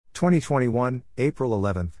2021, April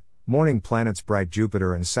 11th, morning planets bright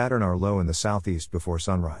Jupiter and Saturn are low in the southeast before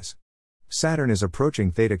sunrise. Saturn is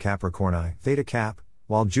approaching Theta Capricorni, Theta Cap,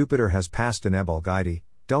 while Jupiter has passed Deneb Algaidi,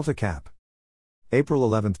 Delta Cap. April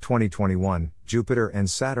 11, 2021, Jupiter and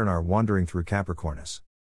Saturn are wandering through Capricornus.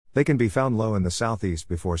 They can be found low in the southeast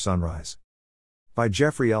before sunrise. By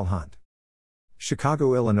Jeffrey L. Hunt.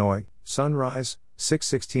 Chicago, Illinois, sunrise,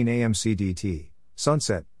 6:16 a.m. CDT,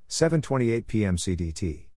 sunset, 7:28 p.m.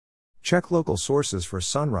 CDT. Check local sources for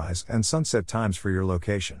sunrise and sunset times for your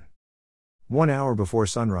location. 1 hour before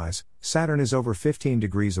sunrise, Saturn is over 15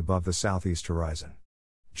 degrees above the southeast horizon.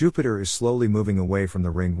 Jupiter is slowly moving away from the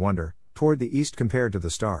ringed wonder, toward the east compared to the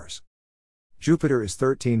stars. Jupiter is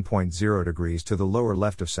 13.0 degrees to the lower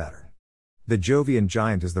left of Saturn. The Jovian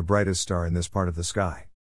giant is the brightest star in this part of the sky.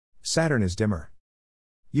 Saturn is dimmer.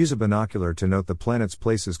 Use a binocular to note the planet's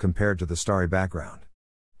places compared to the starry background.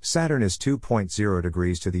 Saturn is 2.0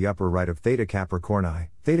 degrees to the upper right of Theta Capricorni,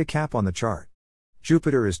 Theta Cap on the chart.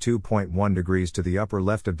 Jupiter is 2.1 degrees to the upper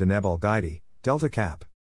left of Deneb Algaidi, Delta Cap.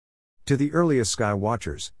 To the earliest sky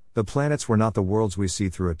watchers, the planets were not the worlds we see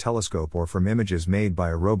through a telescope or from images made by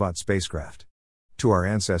a robot spacecraft. To our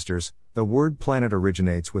ancestors, the word planet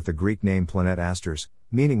originates with the Greek name planet asters,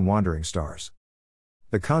 meaning wandering stars.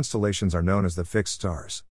 The constellations are known as the fixed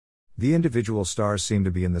stars. The individual stars seem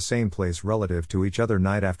to be in the same place relative to each other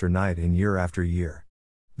night after night and year after year.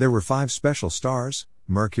 There were 5 special stars,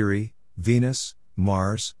 Mercury, Venus,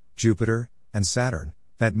 Mars, Jupiter, and Saturn,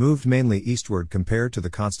 that moved mainly eastward compared to the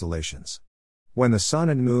constellations. When the Sun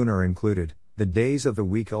and Moon are included, the days of the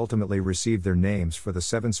week ultimately received their names for the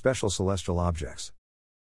 7 special celestial objects.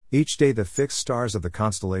 Each day the fixed stars of the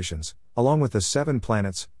constellations, along with the 7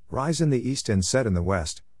 planets, rise in the east and set in the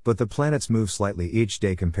west, but the planets move slightly each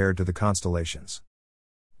day compared to the constellations.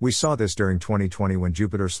 We saw this during 2020 when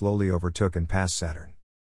Jupiter slowly overtook and passed Saturn.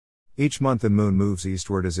 Each month the Moon moves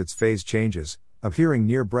eastward as its phase changes, appearing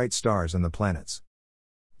near bright stars and the planets.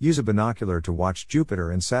 Use a binocular to watch Jupiter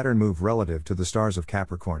and Saturn move relative to the stars of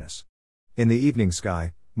Capricornus. In the evening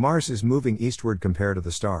sky, Mars is moving eastward compared to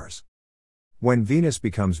the stars. When Venus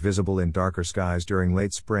becomes visible in darker skies during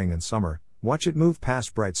late spring and summer, watch it move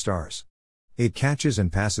past bright stars. It catches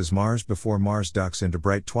and passes Mars before Mars ducks into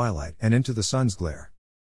bright twilight and into the sun's glare.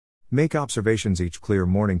 Make observations each clear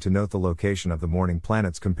morning to note the location of the morning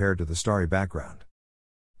planets compared to the starry background.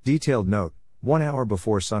 Detailed note: 1 hour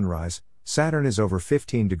before sunrise, Saturn is over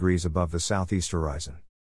 15 degrees above the southeast horizon.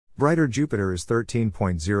 Brighter Jupiter is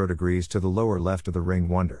 13.0 degrees to the lower left of the ringed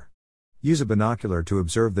wonder. Use a binocular to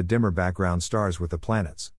observe the dimmer background stars with the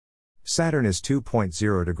planets. Saturn is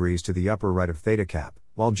 2.0 degrees to the upper right of Theta Cap,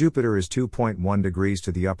 while Jupiter is 2.1 degrees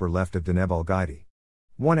to the upper left of Deneb Algaidi.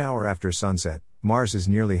 1 hour after sunset, Mars is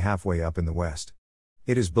nearly halfway up in the west.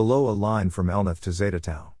 It is below a line from Elnath to Zeta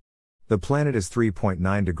Tau. The planet is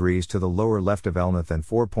 3.9 degrees to the lower left of Elnath and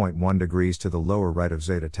 4.1 degrees to the lower right of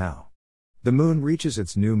Zeta Tau. The Moon reaches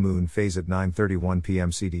its new moon phase at 9:31 p.m.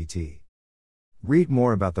 CDT. Read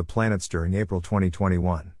more about the planets during April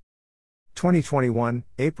 2021. 2021,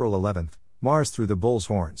 April 11th, Mars through the Bull's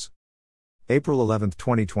Horns. April 11,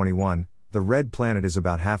 2021, the red planet is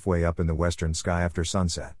about halfway up in the western sky after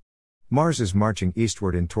sunset. Mars is marching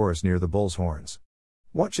eastward in Taurus near the Bull's Horns.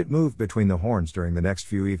 Watch it move between the horns during the next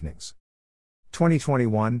few evenings.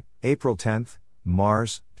 2021, April 10th,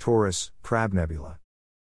 Mars, Taurus, Crab Nebula.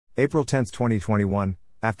 April 10, 2021,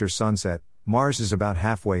 after sunset, Mars is about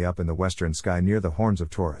halfway up in the western sky near the horns of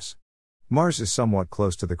Taurus. Mars is somewhat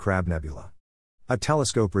close to the Crab Nebula. A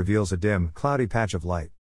telescope reveals a dim, cloudy patch of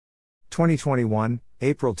light. 2021,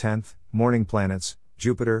 April 10th, morning planets,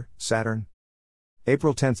 Jupiter, Saturn.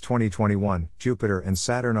 April 10, 2021, Jupiter and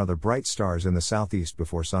Saturn are the bright stars in the southeast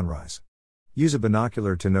before sunrise. Use a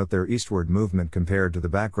binocular to note their eastward movement compared to the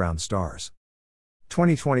background stars.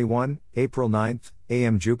 2021, April 9th,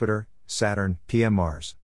 AM Jupiter, Saturn, PM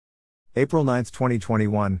Mars. April 9th,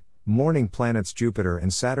 2021, morning planets Jupiter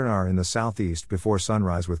and Saturn are in the southeast before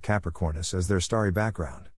sunrise with Capricornus as their starry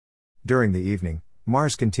background. During the evening,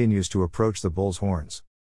 Mars continues to approach the Bull's Horns.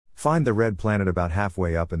 Find the red planet about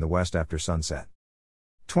halfway up in the west after sunset.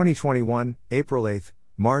 2021, April 8th,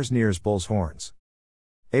 Mars nears Bull's Horns.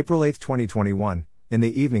 April 8, 2021, in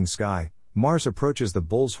the evening sky, Mars approaches the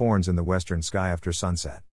Bull's Horns in the western sky after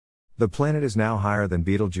sunset. The planet is now higher than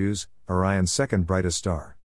Betelgeuse, Orion's second brightest star.